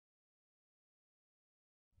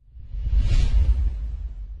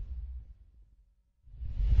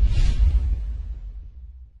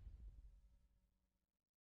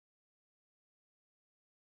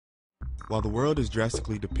While the world is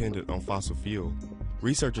drastically dependent on fossil fuel,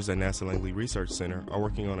 researchers at NASA Langley Research Center are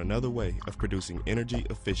working on another way of producing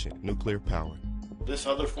energy-efficient nuclear power. This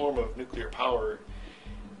other form of nuclear power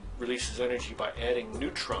releases energy by adding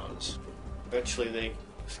neutrons. Eventually they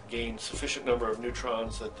gain sufficient number of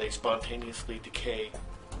neutrons that they spontaneously decay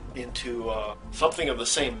into something of the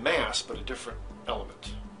same mass but a different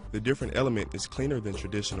element. The different element is cleaner than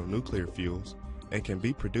traditional nuclear fuels and can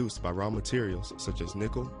be produced by raw materials such as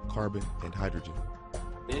nickel, carbon, and hydrogen.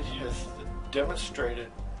 It has the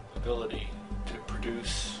demonstrated ability to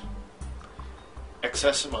produce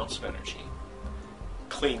excess amounts of energy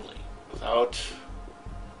cleanly, without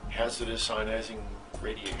hazardous ionizing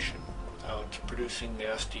radiation, without producing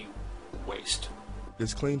nasty waste.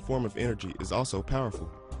 This clean form of energy is also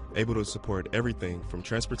powerful, able to support everything from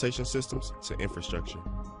transportation systems to infrastructure.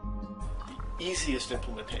 The easiest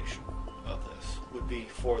implementation of this would be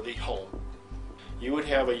for the home. You would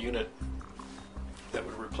have a unit that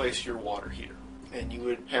would replace your water heater, and you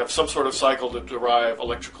would have some sort of cycle to derive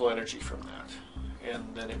electrical energy from that, and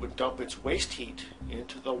then it would dump its waste heat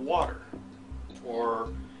into the water or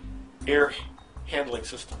air handling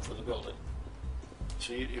system for the building.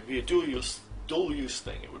 So it would be a dual use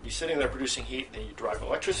thing. It would be sitting there producing heat, and then you drive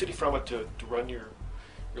electricity from it to run your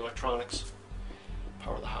electronics,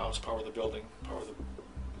 power the house, power the building, power the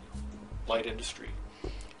light industry.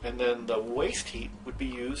 And then the waste heat would be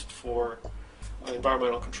used for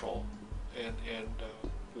environmental control and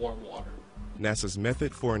warm water. NASA's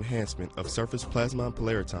method for enhancement of surface plasmon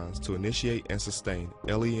polaritons to initiate and sustain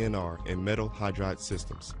LENR in metal hydride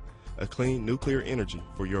systems. A clean nuclear energy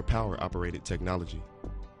for your power-operated technology.